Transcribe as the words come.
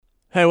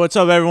Hey, what's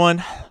up,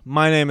 everyone?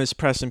 My name is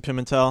Preston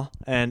Pimentel,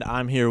 and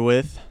I'm here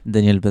with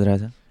Daniel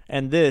Pedraza.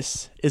 and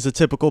this is a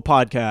typical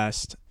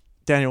podcast.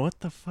 Daniel, what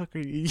the fuck are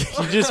you?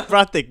 You just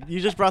brought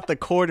the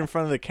cord in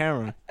front of the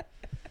camera.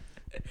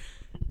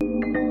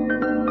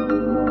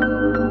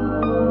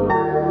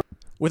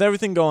 With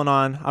everything going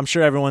on, I'm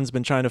sure everyone's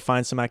been trying to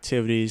find some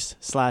activities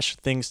 /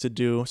 things to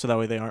do so that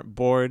way they aren't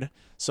bored.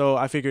 So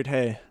I figured,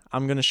 hey,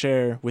 I'm gonna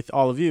share with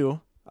all of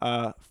you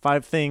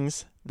 5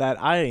 things that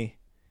I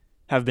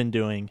have been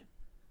doing.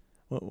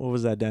 What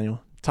was that,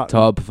 Daniel?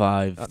 Top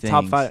 5 things.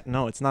 Top 5.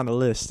 No, it's not a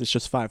list. It's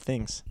just 5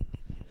 things.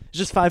 It's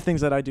just 5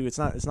 things that I do. It's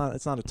not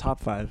a top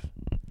 5.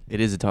 It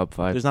is a top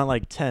 5. There's not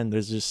like 10.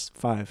 There's just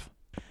 5.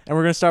 And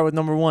we're gonna start with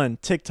number 1,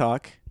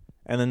 TikTok,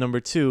 and then number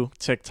 2,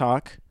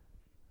 TikTok,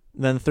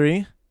 then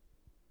 3,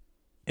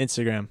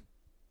 Instagram.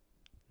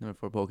 Number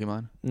 4,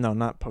 Pokemon. No,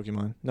 not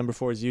Pokemon. Number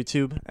 4 is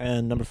YouTube,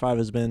 and number 5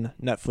 has been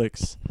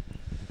Netflix.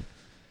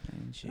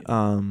 And shit.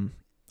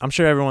 I'm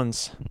sure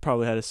everyone's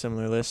probably had a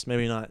similar list.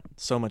 Maybe not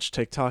so much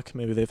TikTok.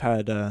 Maybe they've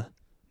had.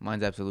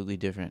 Mine's absolutely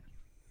different.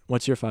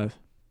 What's your 5?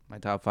 My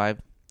top 5.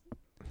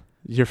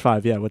 Your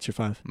 5, yeah. What's your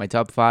 5? My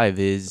top 5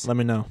 is Let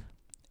me know.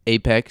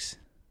 Apex,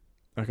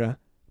 Okay.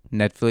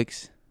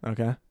 Netflix,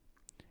 Okay.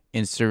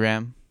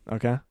 Instagram,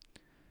 Okay.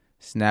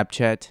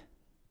 Snapchat,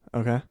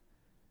 Okay.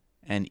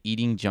 and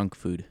eating junk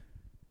food.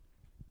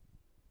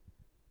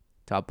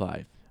 Top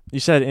 5. You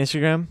said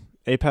Instagram,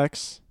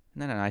 Apex.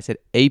 No, I said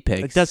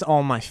Apex. That's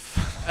all my.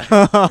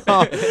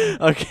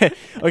 Okay.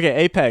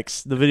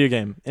 Apex, the video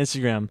game.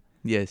 Instagram,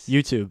 Yes.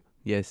 YouTube.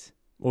 Yes.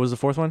 What was the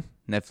 4th one?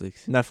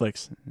 Netflix.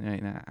 Netflix.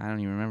 Right now, I don't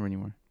even remember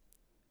anymore.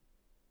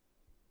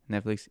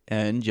 Netflix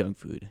and junk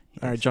food.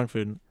 All right, Yes. junk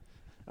food.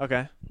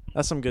 Okay,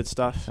 that's some good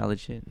stuff. Solid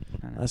shit.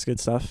 I know. That's good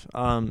stuff.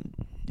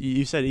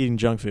 You said eating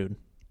junk food.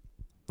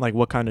 Like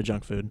what kind of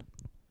junk food?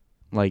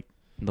 Like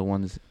the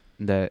ones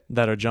that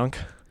That are junk.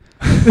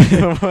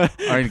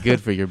 aren't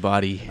good for your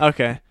body.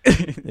 Okay.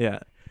 Yeah.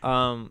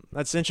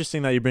 That's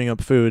interesting that you bring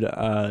up food.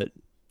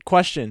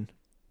 Question.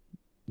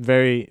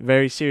 Very,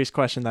 very serious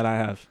question that I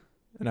have,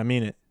 and I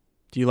mean it.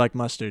 Do you like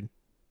mustard?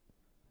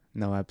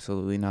 No,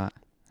 absolutely not.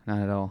 Not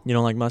at all. You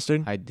don't like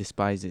mustard? I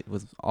despise it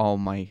with all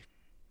my.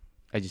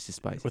 I just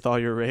despise it. With all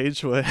your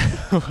rage? What?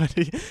 What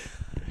do you,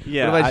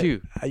 yeah. What about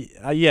you?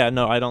 Yeah.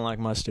 No, I don't like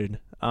mustard.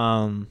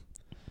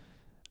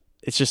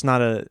 It's just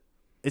not a.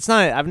 It's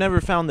not. I've never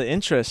found the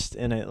interest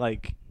in it.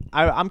 Like,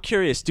 I'm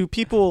curious. Do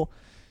people?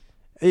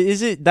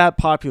 Is it that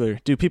popular?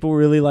 Do people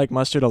really like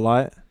mustard a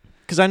lot?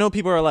 Because I know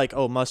people are like,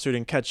 oh, mustard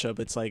and ketchup.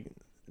 It's like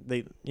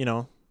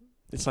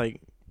it's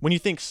like when you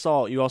think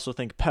salt, you also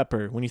think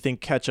pepper. When you think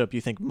ketchup,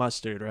 you think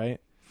mustard, right?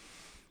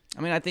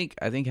 I mean, I think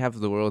half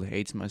of the world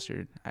hates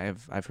mustard.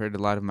 I've heard a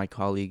lot of my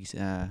colleagues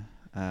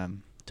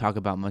talk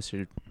about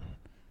mustard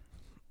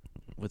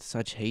with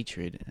such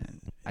hatred.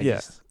 And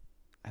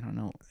I don't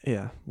know.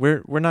 Yeah,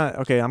 we're not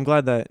okay. I'm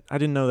glad that I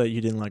didn't know that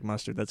you didn't like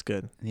mustard. That's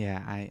good. Yeah,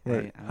 I'm High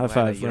glad five.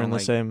 that you We're in don't the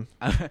same.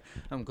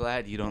 I'm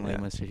glad you don't Yeah.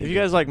 like mustard. If you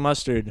guys like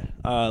mustard,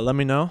 let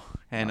me know.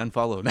 and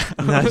unfollow now.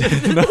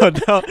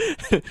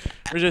 No.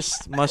 We're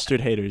just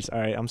mustard haters. All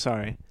right, I'm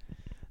sorry.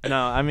 No,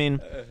 I mean,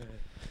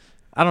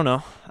 I don't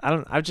know.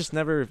 I've just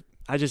never.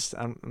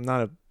 I'm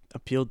not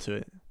appealed to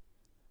it.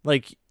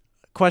 Like,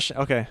 question.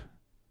 Okay,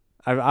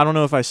 I don't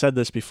know if I said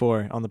this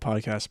before on the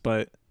podcast,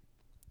 but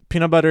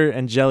peanut butter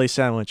and jelly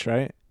sandwich,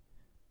 right?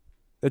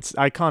 It's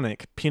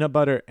iconic. Peanut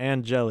butter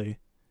and jelly.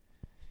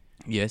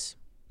 Yes.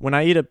 When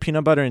I eat a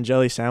peanut butter and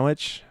jelly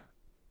sandwich,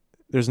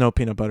 there's no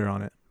peanut butter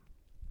on it.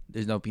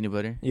 There's no peanut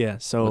butter Yeah,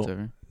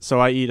 whatsoever. so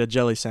I eat a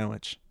jelly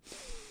sandwich.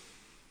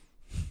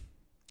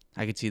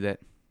 I could see that.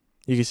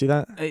 You can see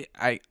that?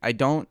 I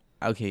don't.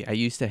 Okay, I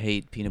used to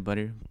hate peanut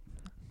butter.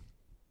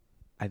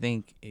 I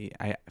think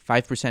I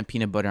 5%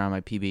 peanut butter on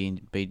my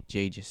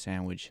PB&J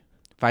sandwich.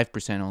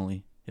 5%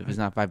 only. If it's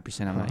not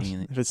 5%, I'm not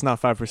eating it. If it's not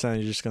 5%,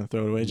 you're just gonna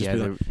throw it away. Just Yeah,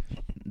 be like,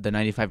 the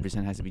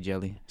 95% has to be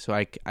jelly. So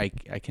I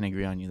can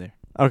agree on you there.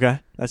 okay,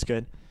 that's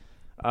good.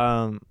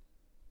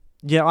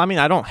 Yeah, I mean,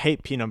 I don't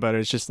hate peanut butter.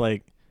 It's just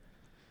like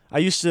I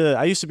used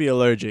to be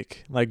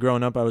allergic. Like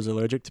growing up, I was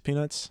allergic to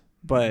peanuts,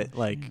 but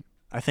like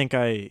I think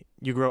I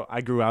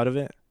grew out of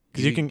it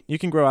because you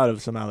can grow out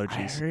of some I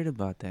allergies. heard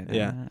about that.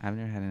 Yeah. I've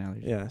never had an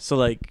allergy. Yeah, so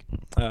like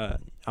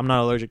I'm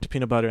not allergic to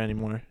peanut butter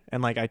anymore,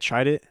 and like I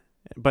tried it,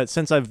 but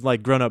since I've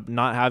like grown up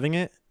not having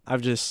it,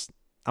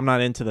 I'm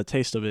not into the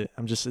taste of it.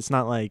 It's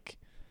not like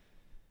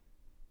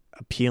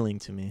appealing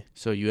to me.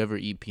 So you ever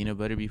eat peanut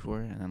butter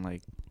before, and then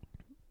like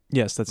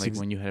Yes, that's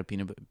when you had a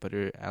peanut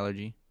butter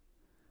allergy?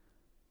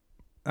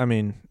 I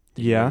mean,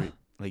 Did you yeah, ever-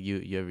 like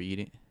you ever eat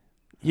it?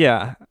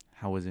 yeah.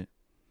 How was it?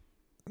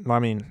 I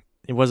mean,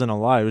 it wasn't a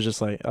lie. It was just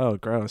like, oh,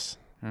 gross.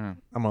 Huh.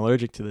 I'm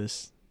allergic to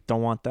this.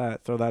 Don't want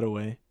that. Throw that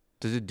away.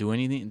 Does it do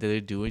anything? Did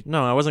it do it?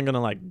 No, I wasn't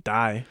gonna like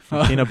die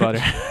from peanut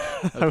butter.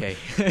 Okay.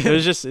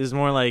 It's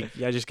more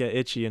like I just get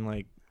itchy and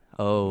like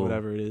Oh.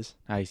 whatever it is.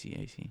 I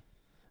see.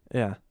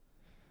 Yeah.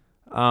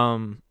 I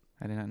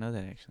did not know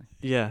that actually.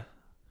 Yeah.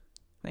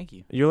 Thank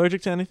you. Are you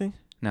allergic to anything?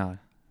 No.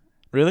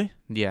 Really?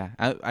 Yeah.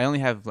 I only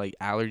have like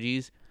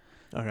allergies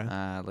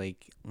Okay.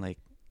 Like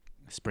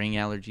spring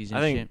allergies and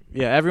I think shit.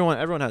 yeah,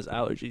 everyone has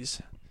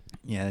allergies.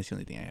 Yeah, that's the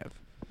only thing I have.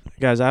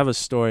 Guys, I have a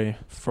story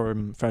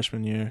from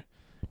freshman year.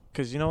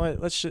 Cause you know what?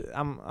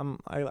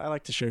 I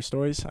like to share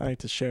stories. I like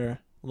to share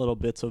little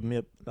bits of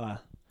me.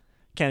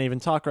 Can't even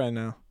talk right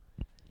now.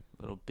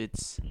 Little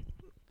bits.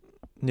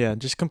 Yeah,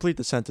 just complete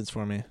the sentence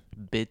for me.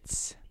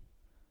 Bits.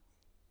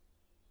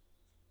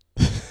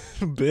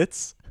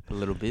 Bits.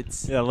 Little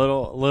bits. Yeah,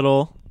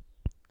 little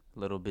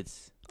Little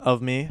bits.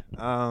 of me.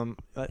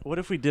 What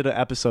if we did an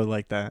episode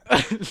like that?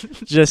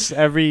 Just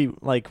every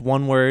like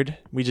one word,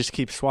 we just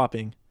keep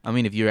swapping. I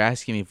mean, if you're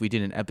asking me if we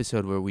did an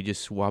episode where we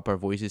just swap our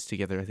voices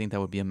together, I think that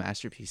would be a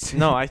masterpiece.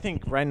 No, I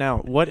think right now.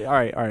 What? All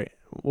right.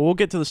 We'll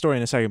get to the story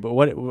in a second. But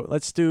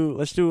let's do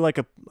like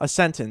a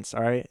sentence.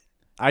 All right.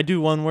 I do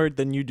one word,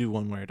 then you do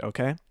one word.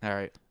 Okay. All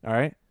right. All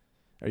right.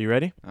 Are you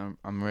ready?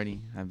 I'm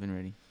ready. I've been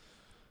ready.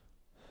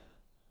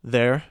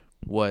 There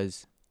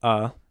Was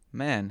a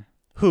man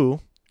who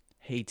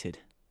hated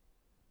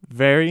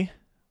very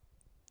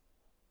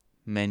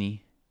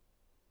many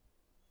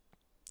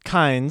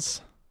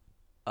kinds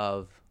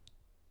of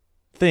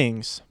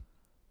things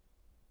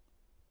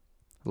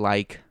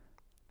like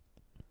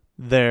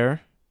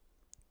there.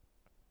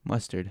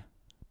 mustard.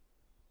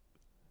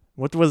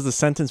 What was the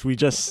sentence we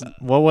just?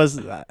 What was?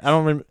 I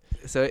don't remember.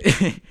 So,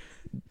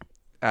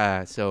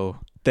 so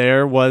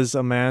There was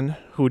a man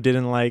who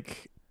didn't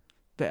like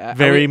I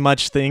very was-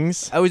 much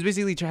things. I was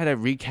basically trying to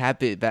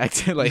recap it back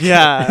to like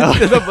Yeah,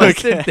 the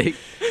mustard okay. thing,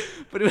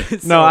 but it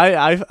was No,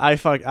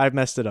 so- I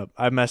messed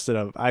it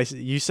up.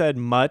 You said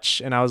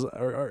much, and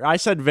or I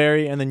said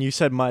very, and then you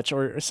said much,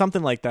 or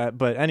something like that.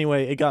 But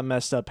anyway, it got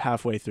messed up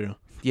halfway through.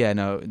 yeah,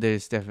 no,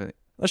 there's definitely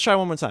Let's try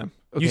one more time.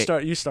 Okay.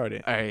 You start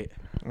it. all right.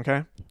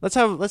 Okay. Let's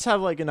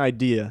have like an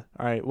idea.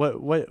 All right.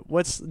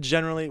 What's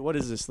generally what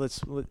is this?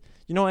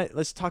 You know what?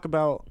 Let's talk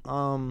about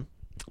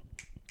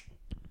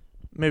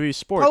maybe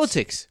sports.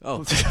 Politics.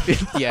 Oh,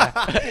 yeah,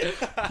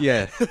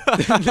 yeah.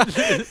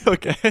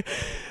 Okay.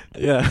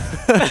 Yeah.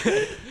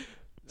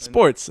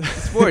 Sports.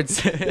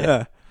 Sports.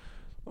 Yeah.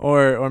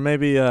 Or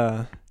maybe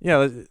yeah.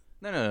 No.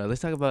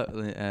 Let's talk about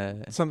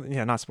Something,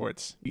 yeah, not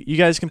sports. You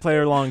guys can play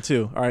along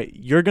too. All right,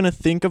 you're gonna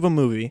think of a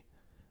movie,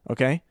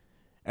 okay,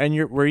 and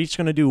we're each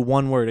gonna do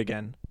one word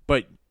again.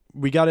 But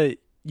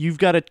you've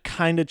gotta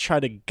kind of try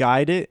to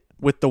guide it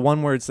with the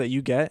one words that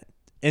you get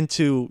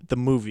into the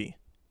movie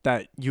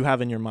that you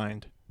have in your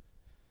mind.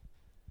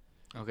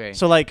 okay.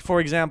 So, like for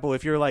example,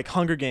 if you're like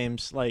Hunger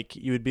Games, like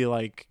you would be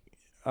like,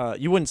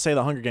 you wouldn't say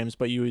the Hunger Games,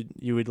 but you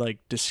would like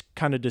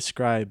kind of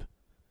describe.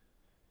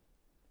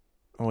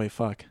 Oh wait,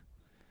 fuck.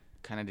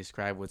 Kind of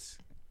describe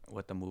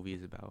what the movie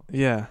is about.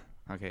 Yeah.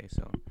 Okay,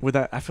 so Would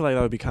that? I feel like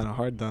that would be kind of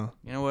hard though.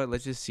 you know what?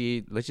 Let's just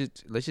see. Let's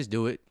just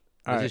do it.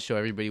 All Let's right. just show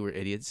everybody we're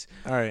idiots.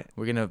 All right.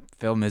 We're gonna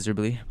fail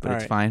miserably, but All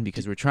it's right. fine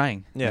because we're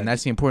trying. Yeah. and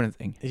that's the important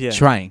thing. Yeah.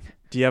 Trying.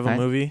 Do you have a Right?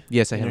 movie?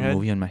 Yes, I In have your a head?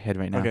 movie in my head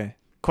right now. Okay.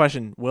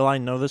 Question: will I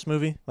know this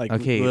movie? Like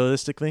Okay.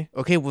 realistically?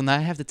 Okay. Well, now I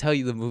have to tell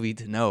you the movie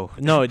to know.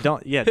 No,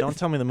 don't. Yeah, don't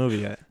tell me the movie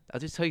yet. I'll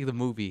just tell you the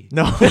movie.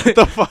 No, what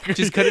the fuck? Are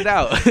Just you- cut it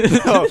out.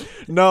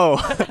 No.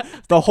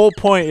 The whole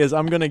point is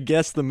I'm gonna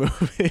guess the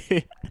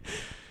movie.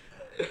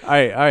 All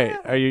right.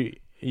 Are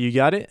you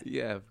got it?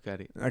 Yeah, I've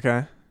got it.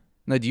 Okay.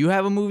 Now, do you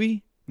have a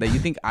movie that you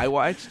think I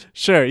watched?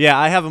 Sure. Yeah,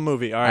 I have a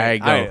movie. All right.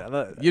 All right, All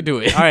right. You do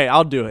it. All right,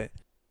 I'll do it.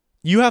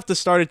 You have to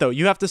start it though.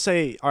 You have to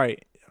say, all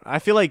right. I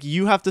feel like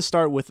you have to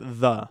start with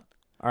the.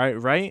 All right,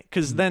 right?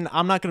 Because then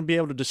I'm not gonna be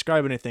able to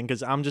describe anything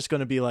because I'm just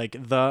gonna be like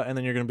the, and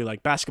then you're gonna be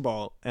like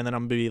basketball, and then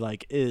I'm gonna be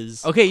like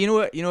is. Okay, you know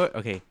what?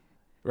 Okay.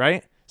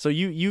 Right? So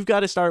you've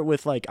got to start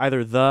with like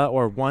either the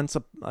or once,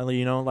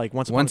 like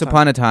once. Once upon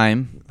upon a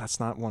time. That's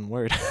not one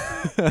word.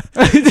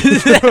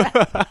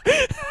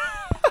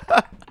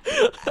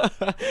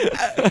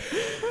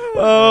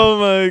 Oh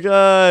my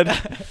god.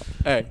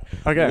 Hey.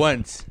 Okay.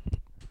 Once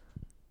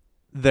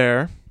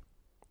There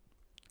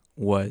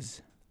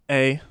was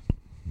a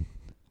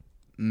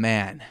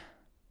man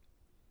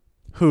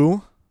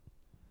who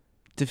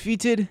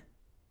defeated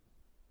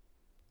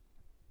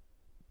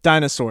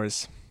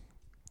dinosaurs.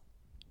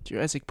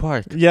 Jurassic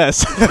Park.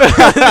 Yes.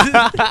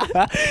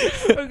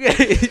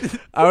 Okay.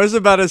 I was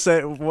about to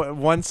say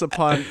once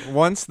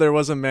there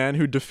was a man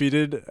who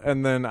defeated,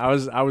 and then I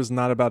was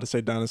not about to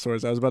say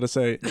dinosaurs. I was about to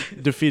say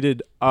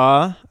defeated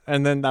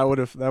and then that would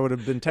have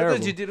been terrible.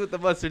 That's what you did with the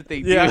mustard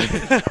thing. Yeah.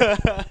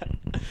 Dude.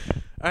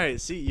 All right,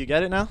 see, you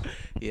get it now?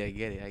 Yeah, I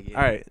get it.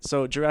 All right.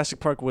 So Jurassic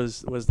Park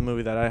was the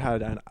movie that I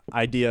had an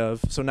idea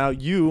of. So now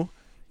you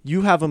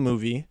have a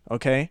movie,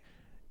 okay?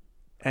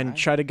 And Alright.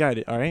 try to guide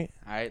it, all right?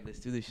 All right, let's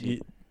do this shit.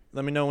 You,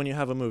 let me know when you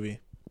have a movie.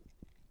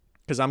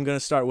 Cuz I'm going to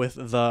start with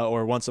the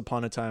or once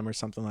upon a time or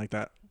something like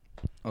that.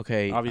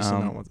 Okay. Obviously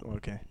not once,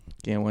 okay.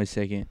 Give me 1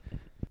 second.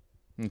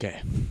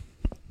 Okay.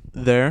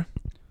 There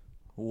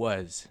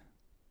Was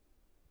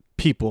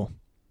people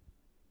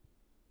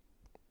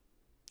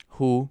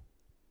who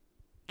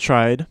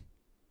tried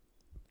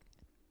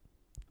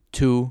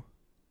to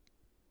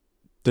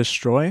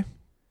destroy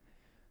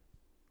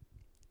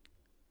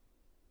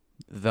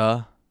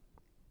the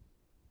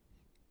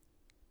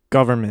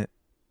Government.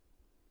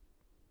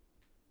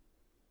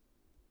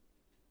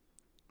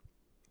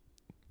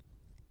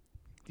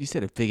 You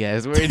said a big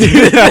ass word.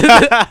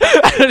 I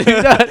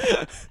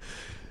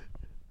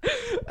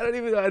don't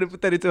even know how to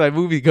put that into my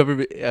movie.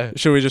 Government.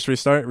 Should we just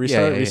restart?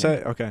 Yeah.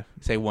 Reset? Okay.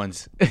 Say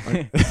once.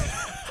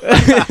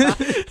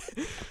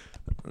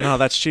 No,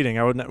 that's cheating.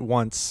 I wouldn't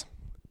once.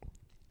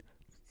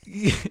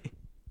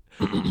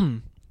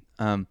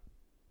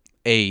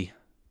 A.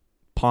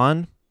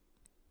 Pawn?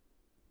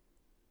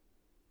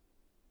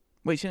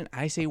 Wait, shouldn't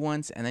I say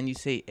once and then you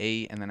say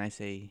A and then I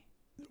say?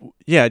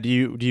 Yeah, do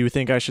you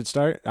think I should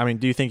start? I mean,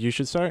 do you think you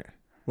should start?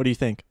 What do you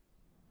think?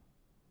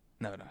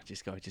 No,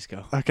 just go.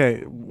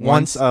 Okay,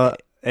 once a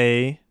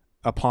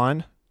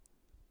pawn.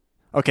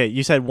 Okay,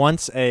 you said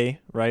once a,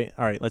 right?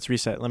 All right, let's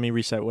reset. Let me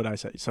reset what I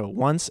said. So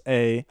once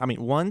a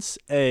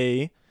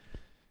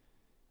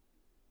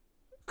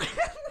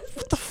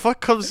what the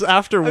fuck comes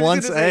after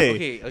once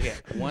a? Okay.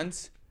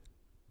 Once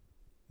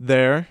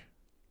there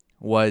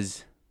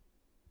was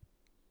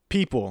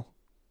people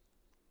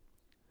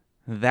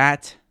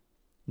that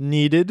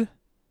needed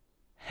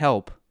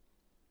help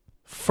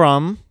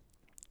from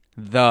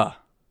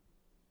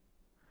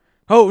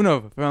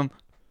from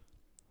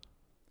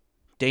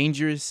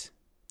dangerous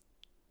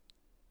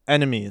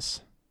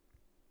enemies.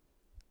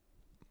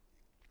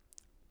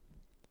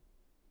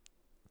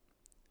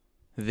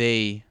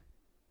 They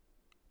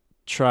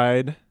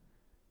tried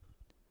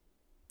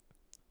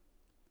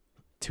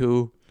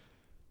to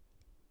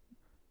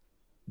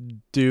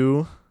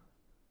do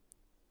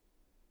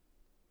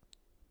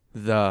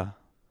the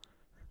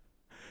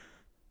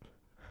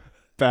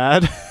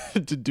bad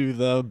to do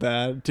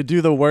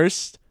the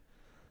worst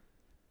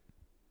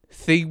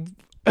thing.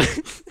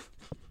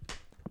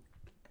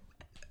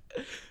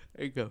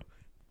 There you go.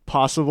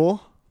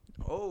 Possible.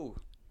 Oh,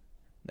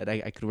 that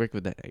I could work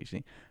with that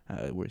actually.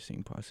 Worst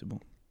thing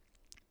possible.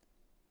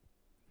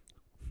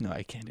 No,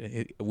 I can't do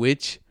it.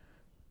 Which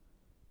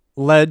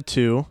led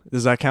to,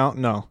 does that count?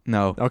 No.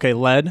 Okay,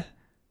 led.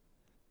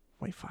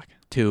 Wait, fuck.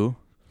 To.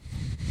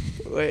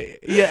 Wait,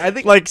 yeah, I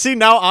think. Like, see,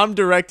 now I'm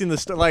directing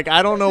the like,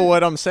 I don't know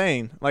what I'm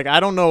saying. Like, I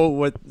don't know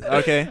what.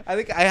 Okay. I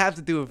think I have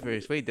to do it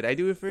first. Wait, did I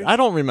do it first? I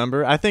don't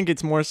remember. I think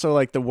it's more so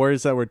like the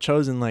words that were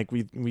chosen. Like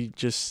we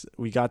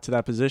got to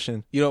that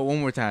position. You know,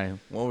 one more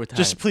time.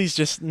 Just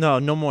please, no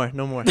more.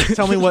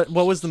 Tell me what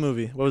was the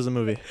movie? What was the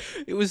movie?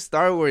 It was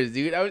Star Wars,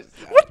 dude. What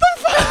the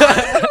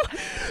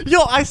fuck?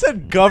 Yo, I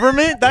said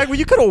government. That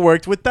you could have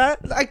worked with that.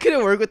 I could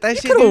have worked with that.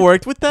 You could have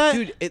worked with that,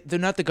 dude. They're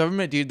not the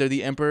government, dude. They're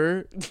the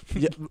emperor.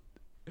 Yeah.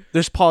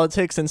 There's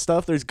politics and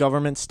stuff. There's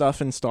government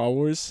stuff in Star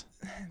Wars.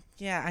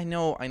 Yeah, I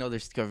know.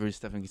 There's government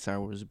stuff in Star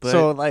Wars, but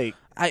so like,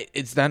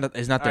 it's not the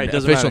right,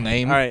 official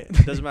name. All right,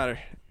 doesn't matter.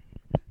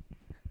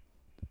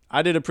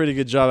 I did a pretty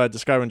good job at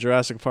describing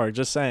Jurassic Park.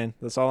 Just saying.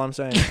 That's all I'm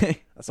saying.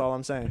 Okay.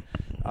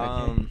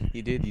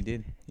 You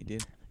did.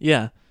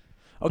 Yeah.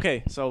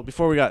 Okay, so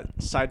before we got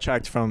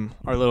sidetracked from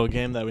our little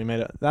game that we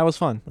made, that was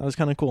fun. That was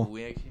kind of cool.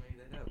 We actually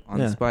made that up on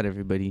the spot,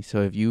 everybody.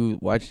 So if you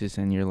watch this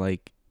and you're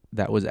like,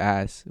 that was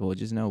ass, well,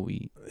 just know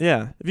we.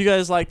 Yeah, if you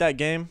guys like that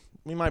game,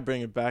 we might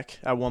bring it back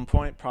at one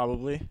point,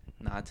 probably.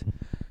 Not.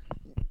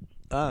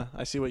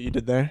 I see what you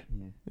did there.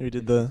 Yeah. You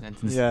did the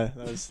sentence. Yeah,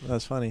 that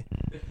was funny.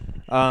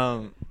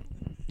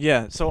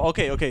 Yeah. So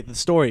okay, the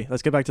story.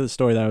 Let's get back to the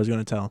story that I was going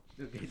to tell.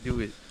 Okay,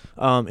 do it.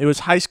 It was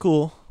high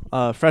school,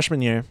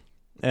 freshman year,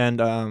 and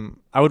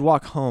I would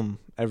walk home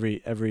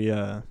every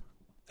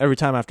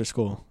time after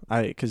school.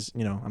 Because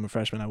I'm a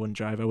freshman, I wouldn't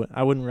drive.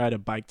 I wouldn't ride a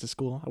bike to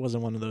school. I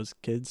wasn't one of those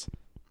kids.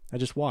 I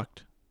just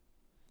walked.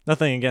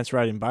 Nothing against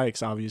riding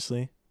bikes,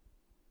 obviously.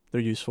 They're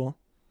useful.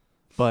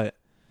 But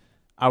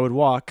I would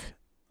walk.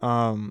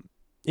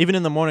 Even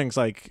in the mornings,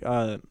 like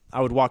I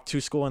would walk to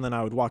school and then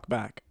I would walk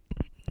back.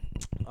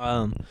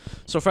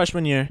 So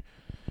freshman year,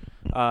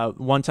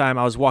 one time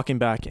I was walking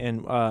back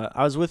and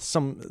I was with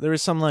there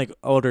was some like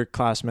older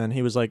classman.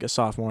 He was like a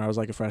sophomore. I was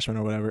like a freshman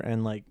or whatever.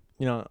 And like,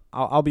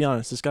 I'll be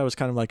honest, this guy was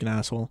kind of like an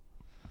asshole.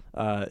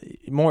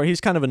 He's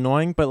kind of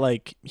annoying, but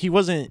like he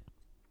wasn't.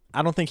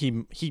 I don't think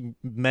he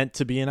meant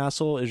to be an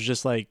asshole. It was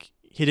just like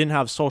he didn't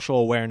have social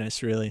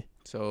awareness really.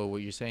 So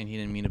what you're saying, he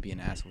didn't mean to be an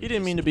asshole. He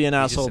didn't mean to be an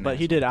asshole, but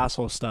he did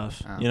asshole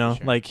stuff. Sure.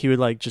 Like he would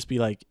like just be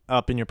like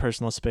up in your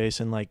personal space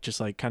and like just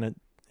like kind of,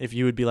 if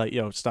you would be like,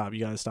 yo, stop,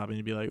 you gotta stop, and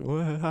he'd be like,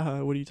 what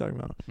are you talking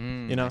about?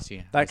 I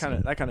see. That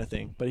kind of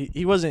thing. But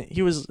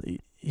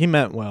he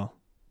meant well,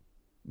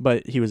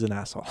 but he was an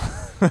asshole.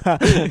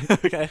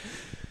 Okay.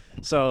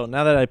 So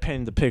now that I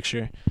painted the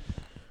picture,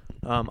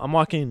 I'm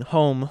walking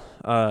home,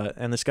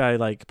 and this guy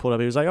like pulled up.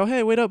 He was like, "Oh,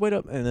 hey, wait up!"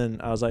 And then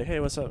I was like, "Hey,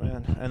 what's up,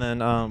 man?" And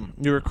then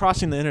we were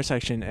crossing the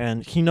intersection,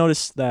 and he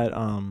noticed that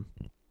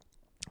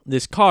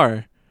this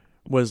car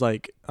was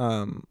like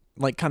kind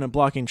of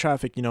blocking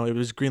traffic. It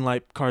was green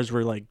light. Cars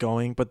were like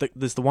going, but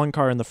the one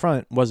car in the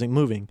front wasn't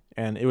moving,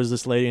 and it was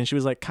this lady, and she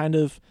was like kind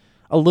of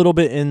a little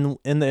bit in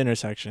the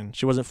intersection.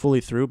 She wasn't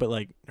fully through, but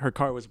like her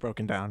car was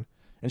broken down,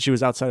 and she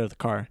was outside of the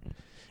car.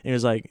 And he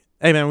was like,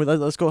 "Hey man,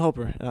 let's go help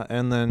her."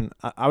 And then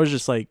I was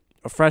just like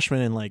a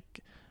freshman, and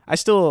like I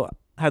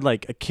had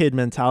like a kid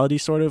mentality,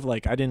 sort of.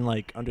 Like I didn't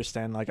like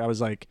understand. Like I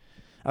was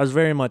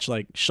very much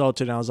like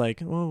sheltered. And I was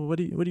like, "Oh, what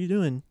are you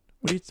doing?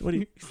 What are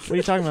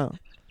you talking about?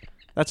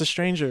 That's a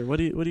stranger. What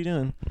are you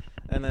doing?"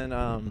 And then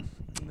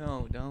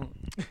No, don't.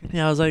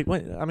 yeah, I was like,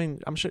 "What?" I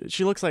mean, I'm sure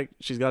she looks like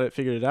she's got it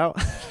figured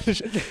out.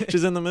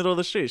 She's in the middle of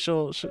the street.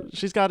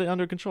 She's got it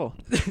under control.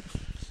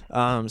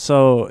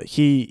 So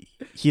he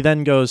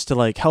then goes to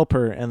like help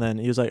her, and then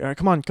he was like, "All right,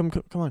 come on,"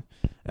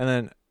 and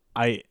then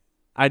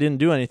I didn't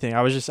do anything.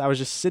 I was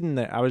just sitting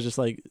there. I was just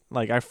like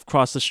I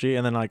crossed the street,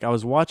 and then like I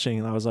was watching,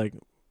 and I was like,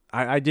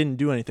 I didn't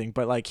do anything,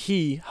 but like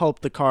he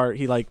helped the car.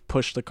 He like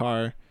pushed the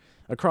car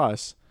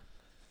across,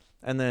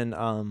 and then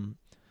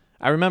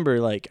I remember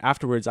like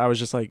afterwards, I was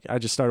just like I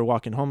just started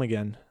walking home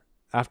again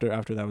after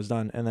that was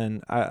done, and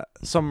then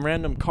some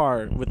random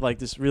car with like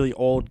this really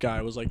old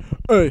guy was like,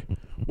 "Hey,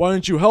 why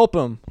didn't you help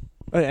him?"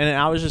 And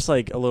I was just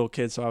like a little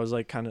kid, so I was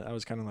kind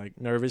of like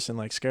nervous and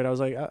like scared. I was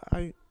like,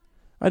 I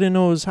didn't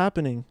know what was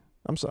happening.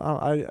 I'm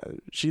so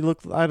she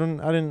looked. I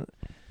didn't,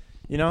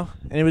 you know.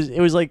 And it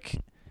was like,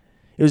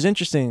 it was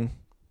interesting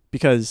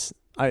because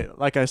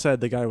like I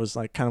said, the guy was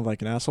like kind of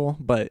like an asshole,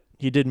 but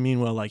he did mean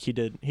well. Like he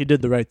did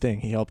the right thing.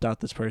 He helped out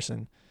this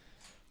person,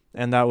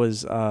 and that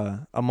was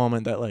a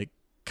moment that like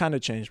kind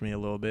of changed me a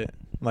little bit.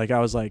 Like I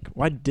was like,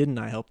 why didn't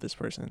I help this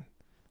person?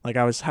 Like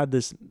I had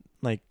this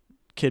like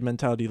kid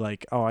mentality,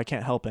 like, oh, I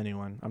can't help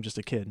anyone. I'm just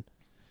a kid.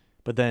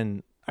 But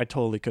then I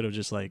totally could have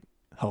just like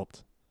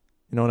helped.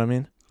 You know what I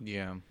mean?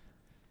 Yeah.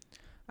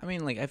 I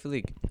mean, like, I feel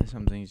like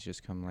some things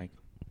just come, like,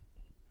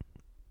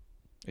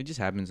 it just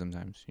happens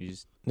sometimes. You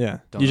just Yeah.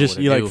 don't You know just, what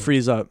to you do. like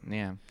freeze up.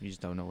 Yeah, you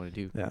just don't know what to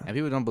do. Yeah. And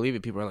people don't believe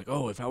it. People are like,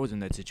 oh, if I was in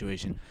that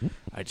situation,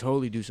 I'd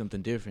totally do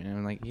something different. And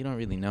I'm like, you don't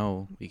really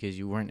know because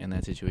you weren't in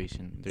that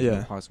situation. There's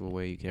no possible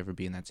way you could ever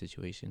be in that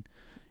situation.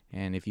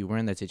 And if you were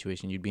in that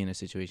situation, you'd be in a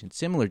situation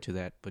similar to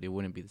that, but it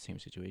wouldn't be the same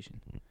situation.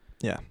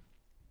 Yeah.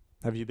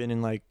 Have you been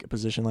in like a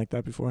position like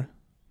that before?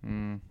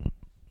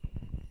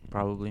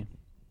 Probably.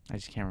 I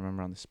just can't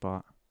remember on the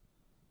spot,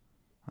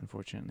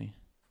 unfortunately.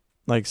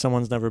 Like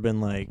someone's never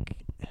been like,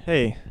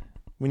 hey,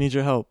 we need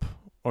your help,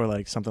 or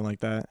like something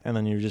like that, and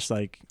then you're just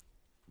like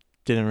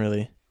didn't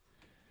really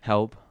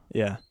help.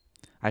 Yeah.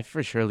 I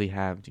for surely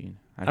have, dude.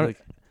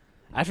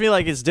 I feel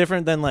like it's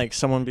different than like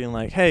someone being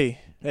like, hey,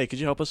 could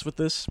you help us with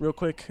this real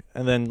quick?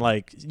 And then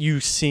like you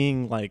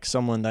seeing like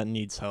someone that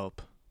needs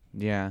help.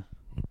 Yeah.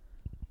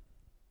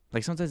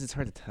 Like sometimes it's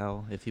hard to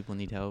tell if people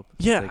need help.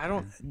 Yeah, like,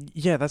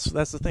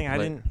 that's the thing. I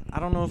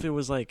don't know if it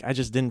was like I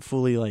just didn't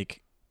fully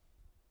like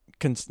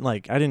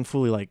I didn't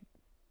fully like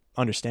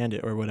understand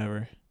it or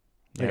whatever.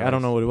 Like yeah, I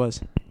don't know what it was.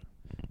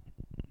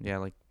 Yeah,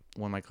 like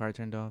when my car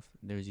turned off,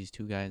 there was these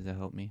two guys that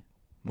helped me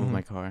move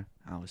my car.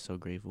 I was so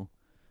grateful.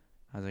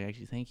 I was like,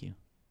 actually, thank you.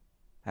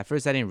 At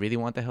first, I didn't really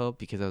want the help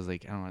because I was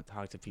like, I don't want to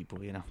talk to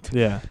people, you know.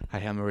 Yeah.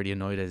 I am already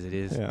annoyed as it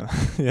is. Yeah.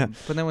 Yeah.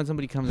 But then when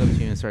somebody comes up to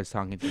you and starts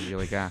talking to you, you're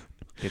like,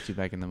 gets you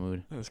back in the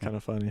mood. That's kind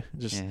of funny.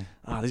 Just,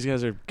 yeah. These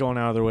guys are going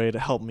out of their way to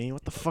help me.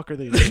 What the fuck are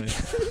they doing?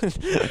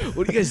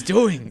 What are you guys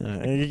doing?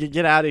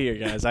 Get out of here,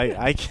 guys.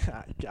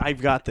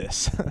 I've got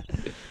this.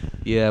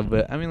 Yeah,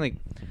 but I mean, like,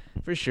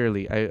 for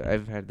surely,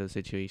 I've had those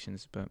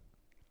situations, but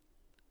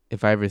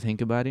if I ever think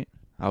about it,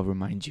 I'll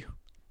remind you.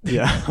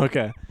 Yeah.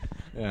 Okay.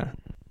 Yeah.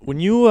 When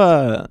you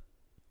this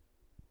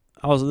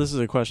is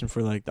a question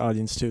for like the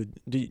audience too.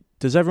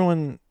 Does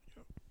everyone,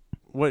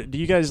 what do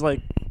you guys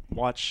like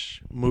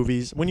watch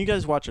movies? When you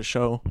guys watch a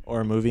show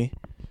or a movie,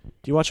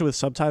 do you watch it with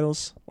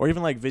subtitles or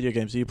even like video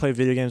games? Do you play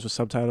video games with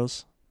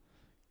subtitles?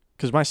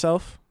 Cuz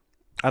myself,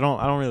 I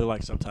don't really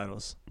like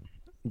subtitles.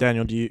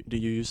 Daniel, do you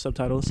use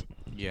subtitles?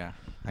 Yeah,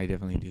 I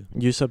definitely do.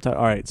 Use subtitles.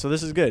 All right, so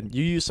this is good.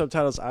 You use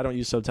subtitles. I don't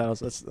use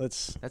subtitles.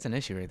 That's an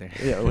issue right there.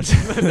 Yeah. All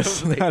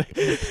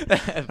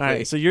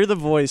right, so you're the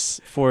voice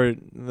for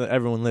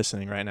everyone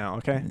listening right now.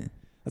 Okay,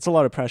 that's a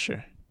lot of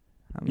pressure.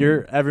 I mean,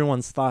 you're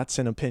everyone's thoughts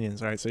and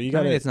opinions. All right, so you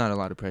got. It's not a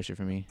lot of pressure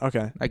for me.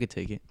 Okay, I could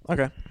take it.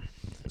 Okay,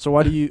 so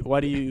why do you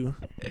why do you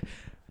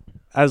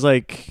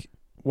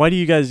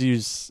guys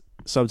use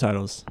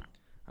subtitles?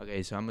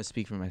 Okay, so I'm gonna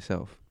speak for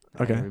myself.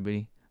 Okay,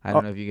 everybody. I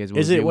don't know if you guys will.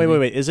 Is it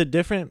wait? Is it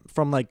different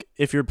from like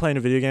if you're playing a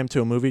video game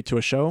to a movie to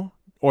a show,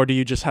 or do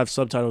you just have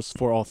subtitles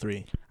for all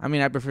three? I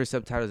mean, I prefer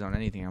subtitles on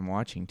anything I'm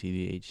watching,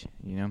 TVH.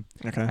 You know.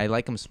 Okay. I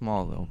like them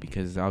small though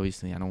because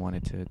obviously I don't want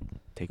it to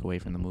take away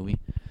from the movie,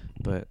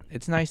 but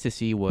it's nice to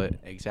see what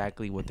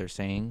they're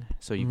saying,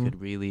 so you could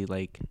really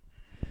like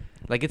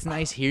it's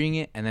nice hearing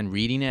it and then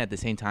reading it at the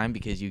same time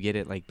because you get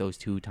it like those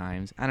 2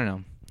 times. I don't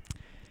know.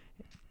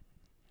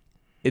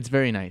 It's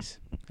very nice.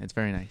 It's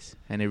very nice.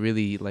 And it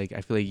really, like,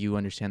 I feel like you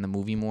understand the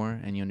movie more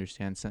and you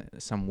understand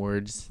some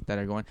words that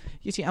are going.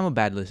 You see, I'm a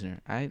bad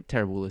listener. I'm a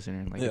terrible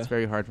listener. Like, It's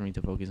very hard for me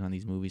to focus on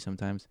these movies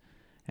sometimes.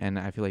 And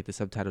I feel like the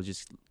subtitles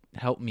just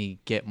help me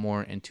get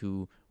more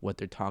into what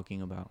they're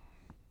talking about.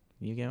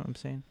 You get what I'm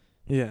saying?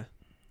 Yeah.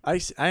 I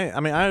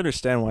mean, I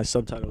understand why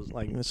subtitles,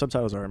 like, the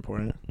subtitles are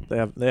important.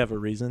 They have a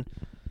reason.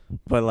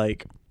 But,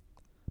 like.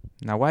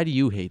 Now, why do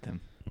you hate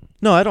them?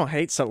 No, I don't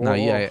hate sub. No, Whoa,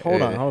 yeah,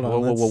 hold on. whoa,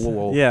 whoa, whoa,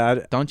 whoa.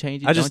 Yeah, Don't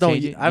change it. I just don't.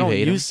 change it. I You don't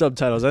hate 'em. use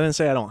subtitles. I didn't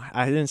say I don't.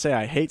 I didn't say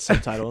I hate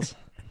subtitles.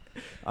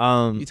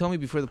 You told me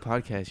before the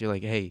podcast. You're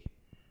like, hey,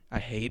 I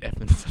hate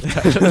effing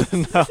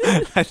subtitles. No,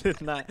 I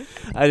did not.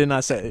 I did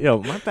not say.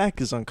 Yo, my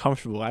back is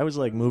uncomfortable. I was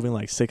like moving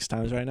like 6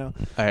 times right now.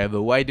 All right,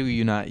 but why do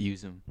you not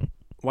use them?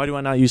 Why do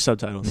I not use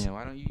subtitles? Yeah,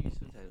 why don't you use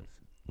subtitles?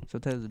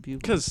 Subtitles are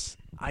beautiful. Because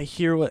I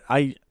hear what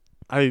I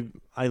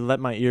let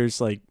my ears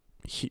like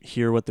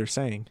hear what they're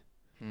saying.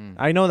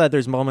 I know that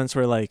there's moments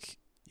where like,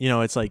 you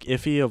know, it's like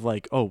iffy of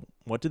like, oh,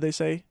 what did they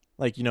say?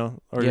 Like, you know,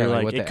 or Yeah, you're like,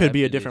 like what it the could F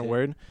be a did they different say?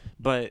 word.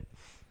 But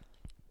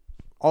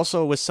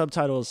also with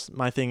subtitles,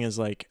 my thing is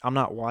like I'm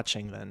not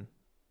watching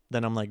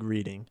then I'm like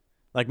reading.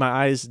 Like my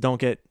eyes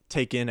don't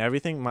take in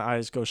everything. My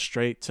eyes go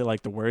straight to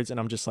like the words and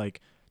I'm just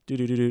like do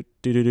do do do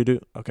do do do do.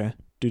 Okay.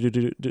 Do do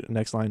do do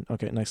next line.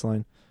 Okay, next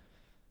line.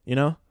 You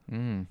know?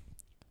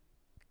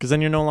 Because then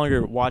you're no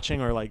longer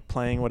watching or like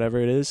playing whatever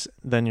it is.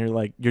 Then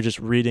you're just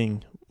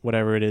reading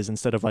whatever it is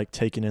instead of like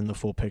taking in the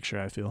full picture,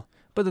 I feel.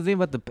 But the thing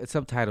about the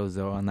subtitles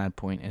though on that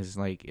point is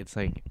like it's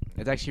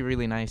actually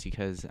really nice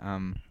because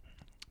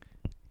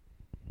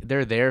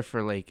they're there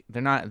for like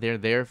they're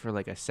there for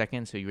like a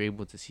second, so you're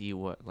able to see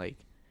what like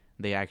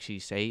they actually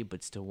say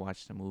but still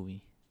watch the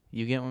movie.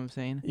 You get what I'm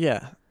saying?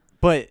 Yeah.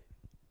 But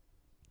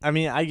I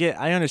mean,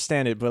 I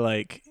understand it, but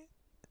like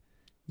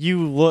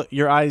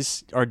your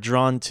eyes are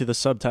drawn to the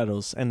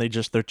subtitles and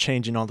they're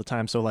changing all the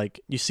time. So like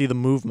you see the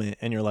movement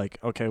and you're like,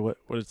 okay, what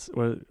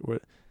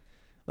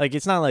like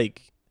it's not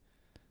like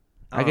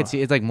I could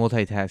see it's like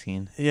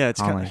multitasking. Yeah,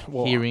 it's kind like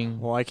of hearing.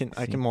 Well, I can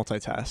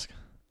multitask.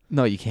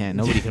 No, you can't.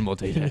 Nobody can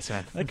multitask,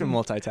 man. I can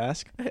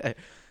multitask.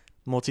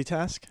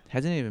 Multitask?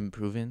 Hasn't it been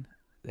proven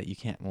that you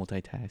can't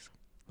multitask?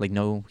 Like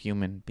no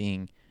human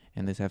being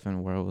in this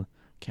effing world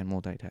can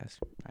multitask.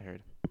 I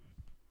heard.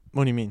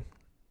 What do you mean?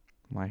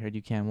 Well, I heard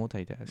you can't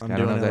multitask. I'm I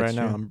don't know doing if it that's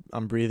right now. true.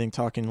 I'm breathing,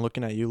 talking,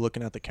 looking at you,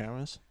 looking at the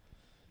cameras.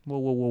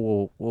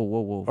 Whoa.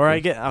 Or I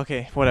get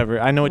okay,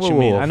 whatever. I know what you Whoa,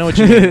 mean. whoa. I know what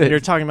you mean. You're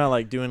talking about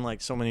like doing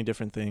like so many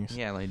different things.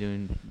 Yeah, like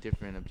doing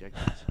different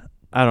objectives,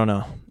 I don't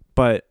know,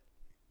 but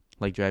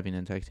like driving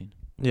and texting.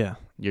 yeah.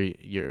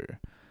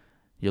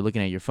 You're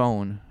looking at your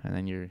phone and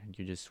then you're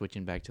just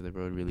switching back to the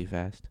road really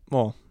fast.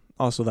 Well,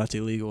 also that's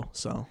illegal.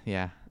 So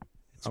Yeah,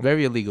 it's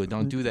very illegal.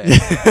 Don't do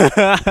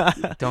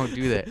that. Don't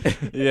do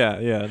that.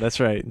 yeah, that's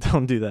right.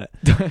 Don't do that.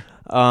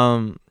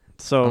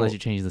 So Unless you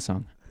change the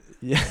song.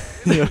 yeah.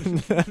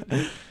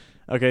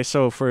 Okay,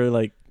 so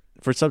for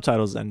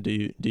subtitles, then do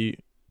you?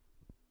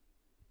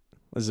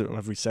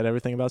 Have we said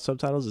everything about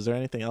subtitles? Is there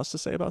anything else to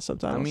say about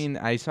subtitles? I mean,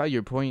 I saw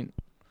your point.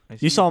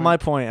 you saw my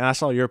point, and I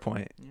saw your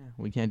point. Yeah,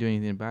 we can't do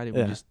anything about it.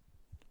 Yeah.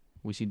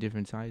 We see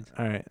different sides.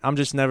 All right,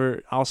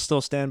 I'll still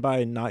stand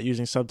by not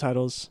using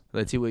subtitles.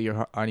 Let's see what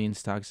your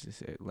audience talks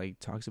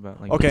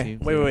about. Like, Okay,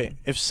 wait.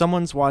 If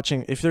someone's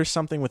watching, if there's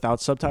something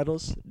without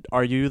subtitles,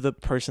 are you the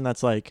person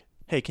that's like,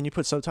 hey, can you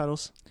put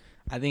subtitles?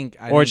 I think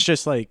It's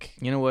just like,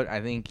 you know what?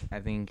 I think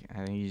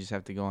you just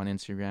have to go on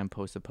Instagram,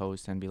 post a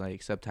post, and be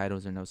like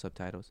subtitles or no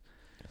subtitles,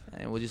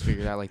 and we'll just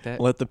figure it out like that.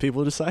 let the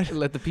people decide.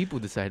 Let the people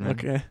decide, man.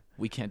 Okay,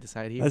 We can't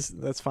decide here.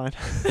 that's fine.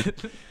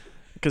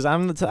 Because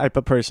I'm the type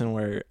of person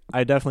where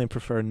I definitely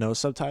prefer no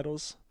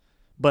subtitles,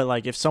 but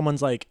like if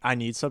someone's like, I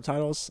need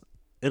subtitles,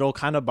 it'll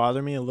kind of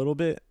bother me a little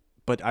bit,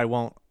 but it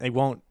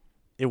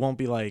won't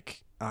be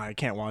like, I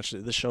can't watch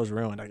it. This show's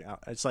ruined.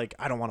 It's like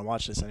I don't want to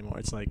watch this anymore.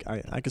 It's like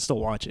I can still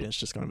watch it. It's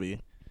just gonna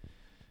be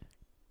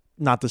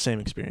not the same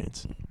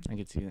experience. I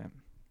could see that.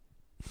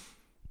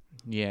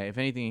 Yeah, if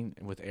anything,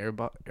 with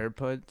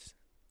AirPods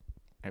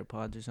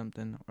or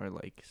something, or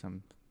like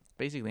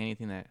basically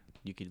anything that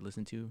you could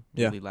listen to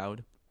really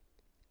loud,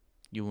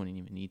 you wouldn't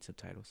even need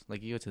subtitles.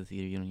 Like you go to the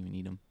theater, you don't even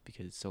need them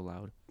because it's so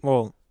loud.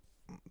 Well,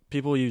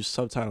 people use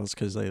subtitles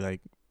because they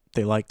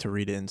like to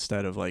read it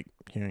instead of like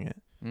hearing it.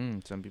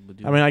 Some people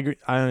do. I mean, I agree.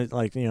 I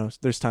like, you know,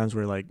 there's times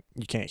where like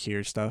you can't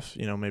hear stuff.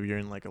 You know, maybe you're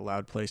in like a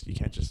loud place. You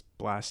can't just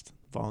blast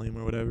volume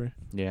or whatever.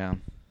 Yeah.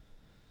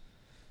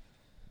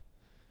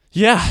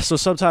 Yeah. So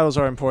subtitles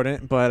are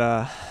important,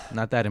 but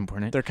Not that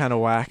important. they're kind of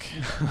whack.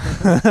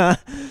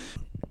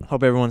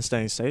 Hope everyone's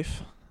staying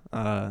safe.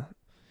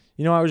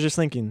 You know, I was just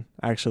thinking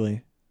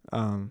actually,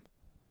 how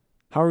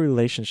are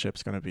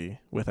relationships gonna be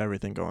with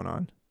everything going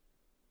on?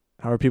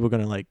 How are people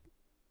gonna like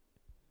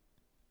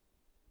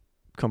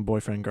become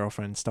boyfriend,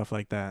 girlfriend, stuff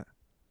like that?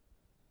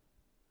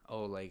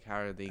 Oh, like how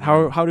are they?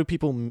 How do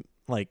people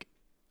like,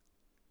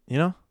 you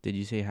know? Did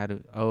you say how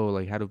do? Oh,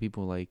 like how do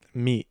people like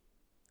meet?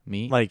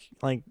 meet? Like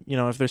you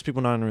know, if there's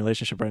people not in a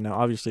relationship right now,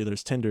 obviously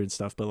there's Tinder and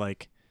stuff, but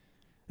like,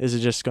 is it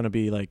just gonna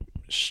be like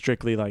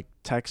strictly like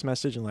text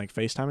message and like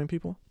FaceTiming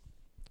people?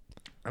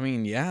 I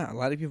mean, yeah, a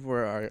lot of people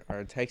are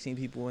texting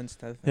people and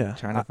stuff. Yeah,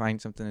 trying to find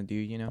something to do.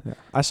 You know. Yeah.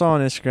 I saw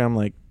on Instagram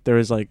like there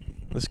was like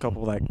this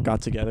couple that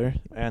got together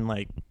and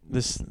like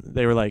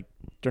they were like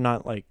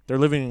they're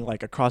living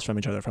like across from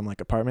each other from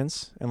like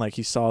apartments, and like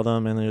he saw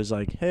them and it was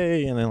like,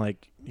 hey, and then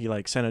like he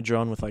like sent a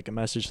drone with like a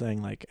message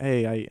saying like,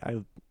 hey,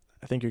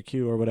 I think you're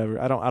cute or whatever.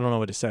 I don't know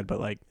what it said, but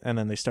like, and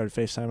then they started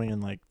FaceTiming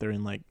and like they're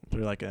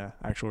like a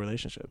actual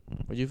relationship.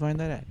 Where'd you find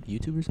that at?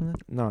 YouTube or something?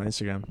 No,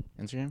 Instagram.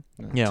 Instagram?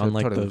 No, Yeah, on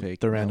like totally the fake.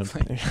 the No, random.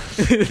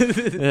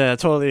 fake. Yeah,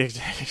 totally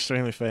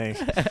extremely fake.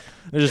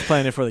 They're just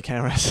playing it for the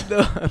cameras.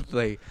 No,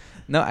 like,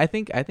 no, I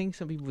think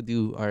some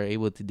people are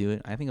able to do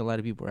it. I think a lot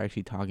of people are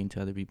actually talking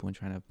to other people and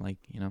trying to like,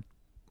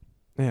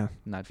 Yeah,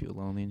 not feel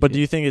lonely. And but shit. do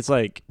you think it's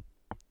like?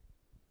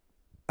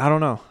 I don't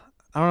know.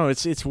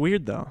 It's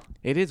weird though.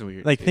 It is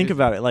weird. Like think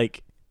about it.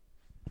 Like,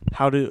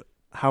 how do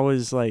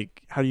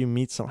you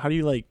meet some? How do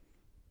you like?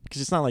 Because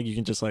it's not like you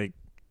can just like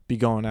be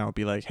going out,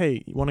 be like,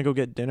 hey, you want to go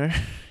get dinner?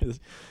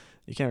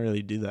 You can't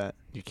really do that.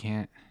 You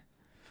can't.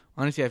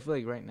 Honestly, I feel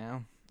like right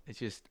now it's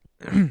just.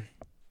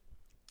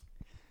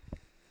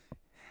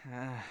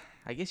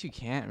 I guess you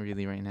can't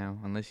really right now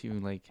unless you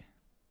like.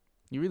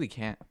 You really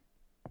can't.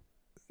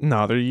 No,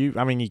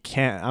 I mean, you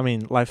can't. I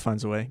mean, life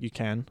finds a way. You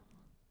can.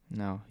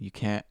 No, you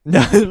can't.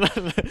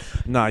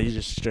 No, you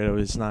just straight up.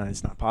 It's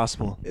not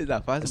possible. It's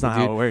not possible. It's not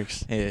dude. how it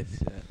works.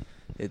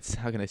 It's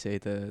how can I say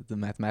it? The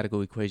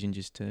mathematical equation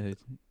just in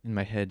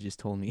my head just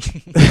told me.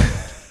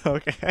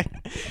 Okay.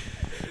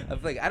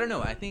 I don't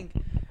know. I think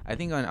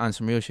on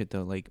some real shit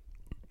though. Like,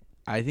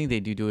 I think they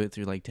do it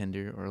through like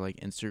Tinder or like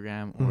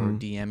Instagram or Mhm.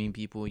 DMing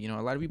people. You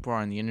know, a lot of people are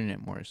on the internet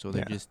more, so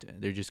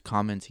they're just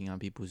commenting on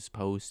people's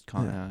posts,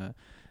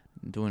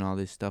 doing all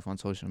this stuff on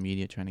social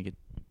media, trying to get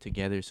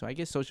together. So I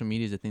guess social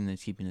media is the thing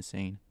that's keeping us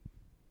sane.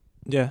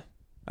 Yeah,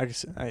 I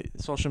guess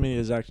social media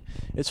is actually.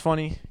 It's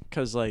funny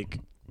because like,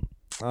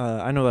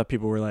 I know that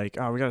people were like,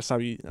 "Oh, we gotta stop."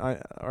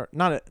 Or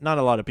not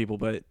a lot of people,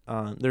 but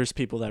there's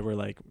people that were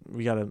like,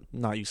 "We gotta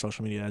not use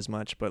social media as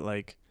much." But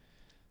like,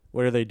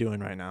 what are they doing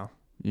right now?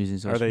 Using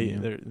social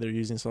media. They're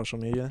using social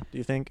media? Do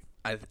you think?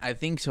 I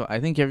think so. I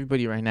think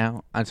everybody right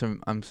now. I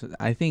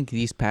think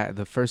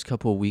the first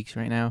couple of weeks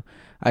right now.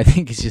 I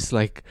think it's just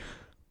like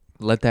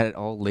let that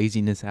all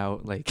laziness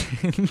out, like.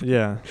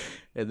 Yeah.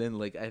 And then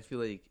like I feel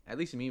like at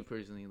least me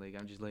personally, like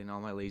I'm just letting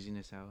all my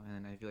laziness out, and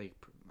then I feel like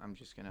I'm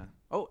just gonna.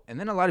 Oh, and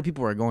then a lot of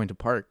people are going to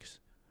parks.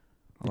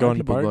 A lot of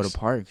people go to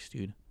parks,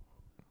 dude.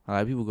 A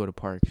lot of people go to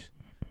parks.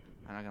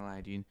 I'm not gonna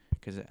lie, dude,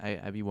 because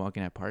I be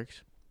walking at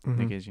parks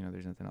because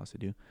there's nothing else to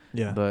do.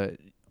 Yeah. But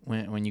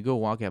when you go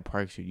walk at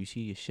parks, dude, you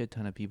see a shit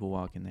ton of people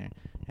walking there,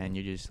 and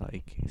you're just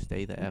like,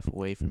 stay the F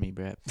away from me,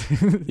 bruh.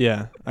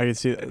 Yeah, I can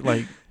see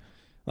like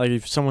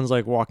if someone's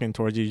like walking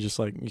towards you, just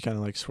like you kind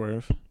of like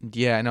swerve.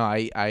 Yeah, no,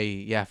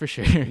 yeah, for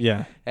sure.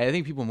 Yeah. I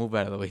think people move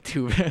out of the way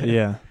too, bruh.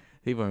 Yeah.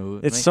 People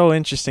move. It's so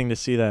interesting to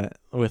see that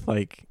with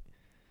like,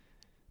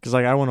 cause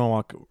like I went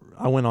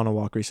on a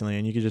walk recently,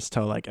 and you could just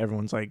tell like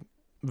everyone's like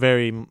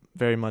very,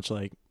 very much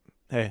like,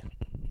 hey,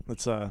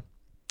 let's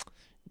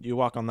you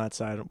walk on that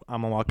side,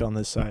 I'm gonna walk on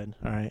this side.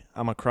 All right,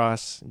 I'm gonna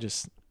cross,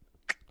 just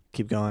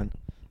keep going.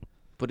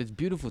 But it's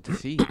beautiful to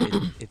see.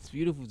 It's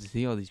beautiful to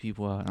see all these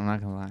people out. I'm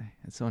not gonna lie,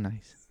 it's so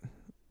nice.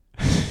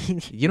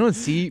 You don't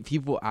see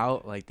people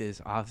out like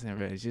this often,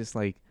 but it's just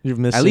like You've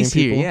missed at least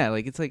people? here, yeah.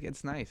 Like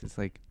it's nice. It's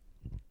like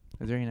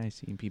it's very nice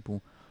seeing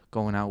people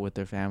going out with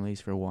their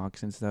families for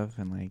walks and stuff,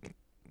 and like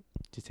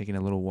just taking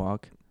a little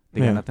walk.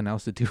 They got nothing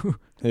else to do.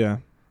 Yeah.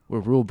 We're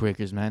rule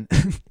breakers, man.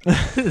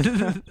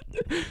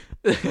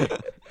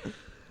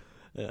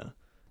 Yeah.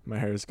 My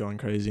hair is going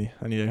crazy.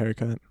 I need a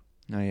haircut.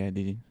 Oh yeah,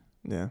 dude.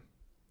 Yeah.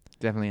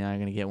 Definitely not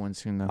gonna get one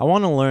soon though. I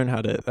want to learn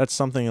how to. That's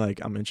something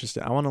like I'm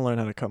interested. I want to learn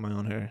how to cut my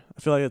own hair.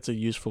 I feel like it's a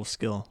useful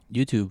skill.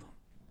 YouTube.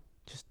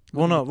 Just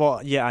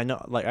Yeah, I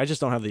know. Like I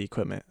just don't have the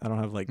equipment. I don't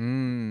have like.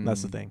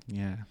 That's the thing.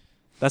 Yeah.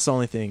 That's the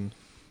only thing.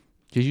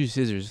 Just use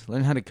scissors.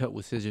 Learn how to cut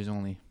with scissors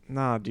only.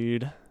 Nah,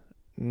 dude.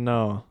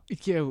 No.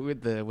 Yeah,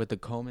 with the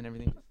comb and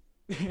everything.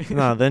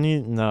 No, then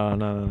you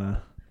no.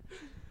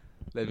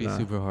 That'd be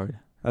super hard.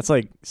 That's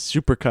like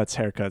Supercuts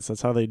haircuts.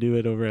 That's how they do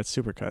it over at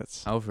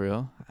Supercuts. Oh, for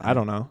real? I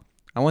don't know.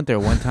 I went there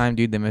one time,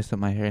 dude. They messed up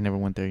my hair. I never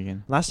went there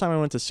again. Last time I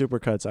went to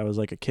Supercuts, I was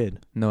like a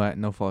kid.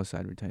 No false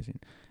advertising.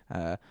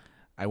 I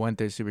went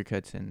there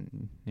Supercuts,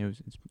 and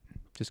it's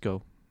just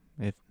go.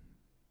 If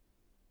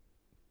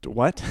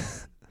what?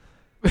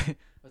 Let's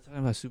talk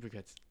about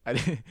Supercuts.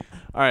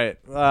 All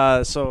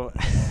right. So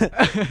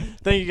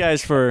thank you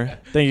guys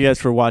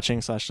for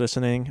watching /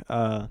 listening.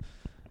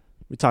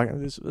 We talking.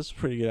 This is a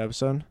pretty good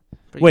episode.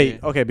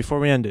 Wait. Okay. Before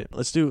we end it,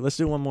 let's do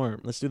one more.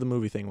 Let's do the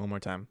movie thing one more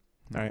time.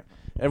 All right.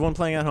 Everyone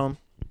playing at home.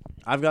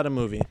 I've got a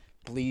movie.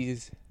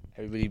 Please,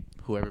 everybody,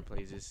 whoever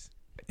plays this,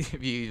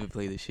 if you even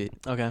play this shit,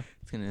 Okay.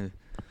 it's gonna.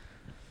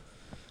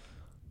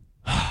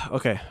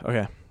 Okay.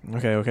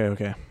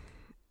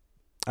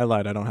 I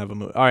lied. I don't have a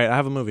movie. All right. I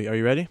have a movie. Are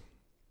you ready?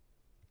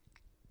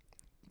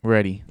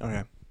 Ready.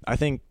 Okay. I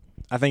think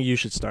you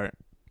should start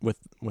with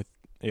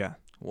yeah.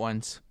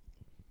 Once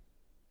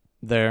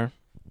There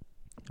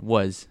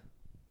was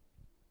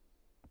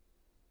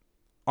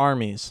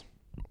armies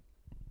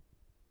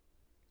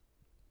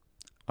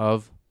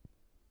of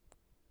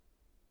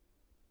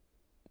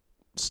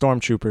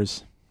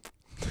stormtroopers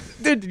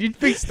Dude, did you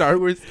pick Star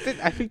Wars?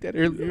 I picked that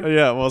earlier.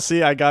 Yeah, well,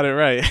 see, I got it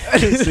right.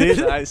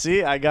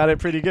 I got it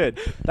pretty good.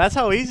 That's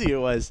how easy it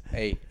was.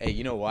 Hey,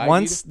 you know why?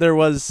 Once there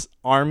was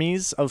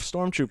armies of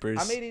stormtroopers.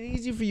 I made it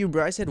easy for you,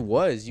 bro. I said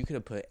was. You could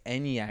have put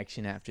any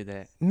action after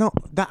that. No,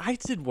 that I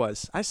did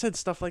was. I said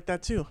stuff like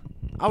that too.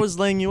 I was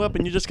laying you up,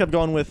 and you just kept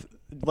going with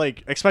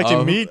like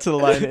expecting me to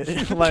line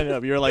it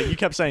up. You're like you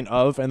kept saying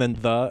of, and then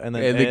the, and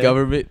then the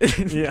government.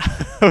 Yeah.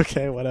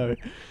 Okay. Whatever.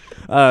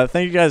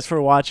 Thank you guys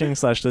for watching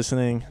 /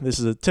 listening. This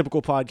is a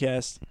typical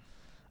podcast.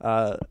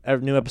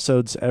 New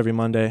episodes every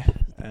Monday,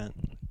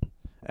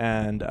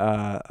 and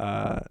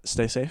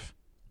stay safe,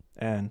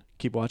 and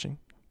keep watching,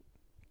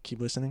 keep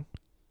listening.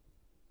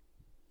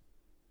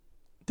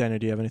 Daniel,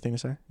 do you have anything to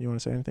say? You want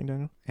to say anything,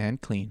 Daniel? And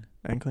clean.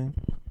 And clean.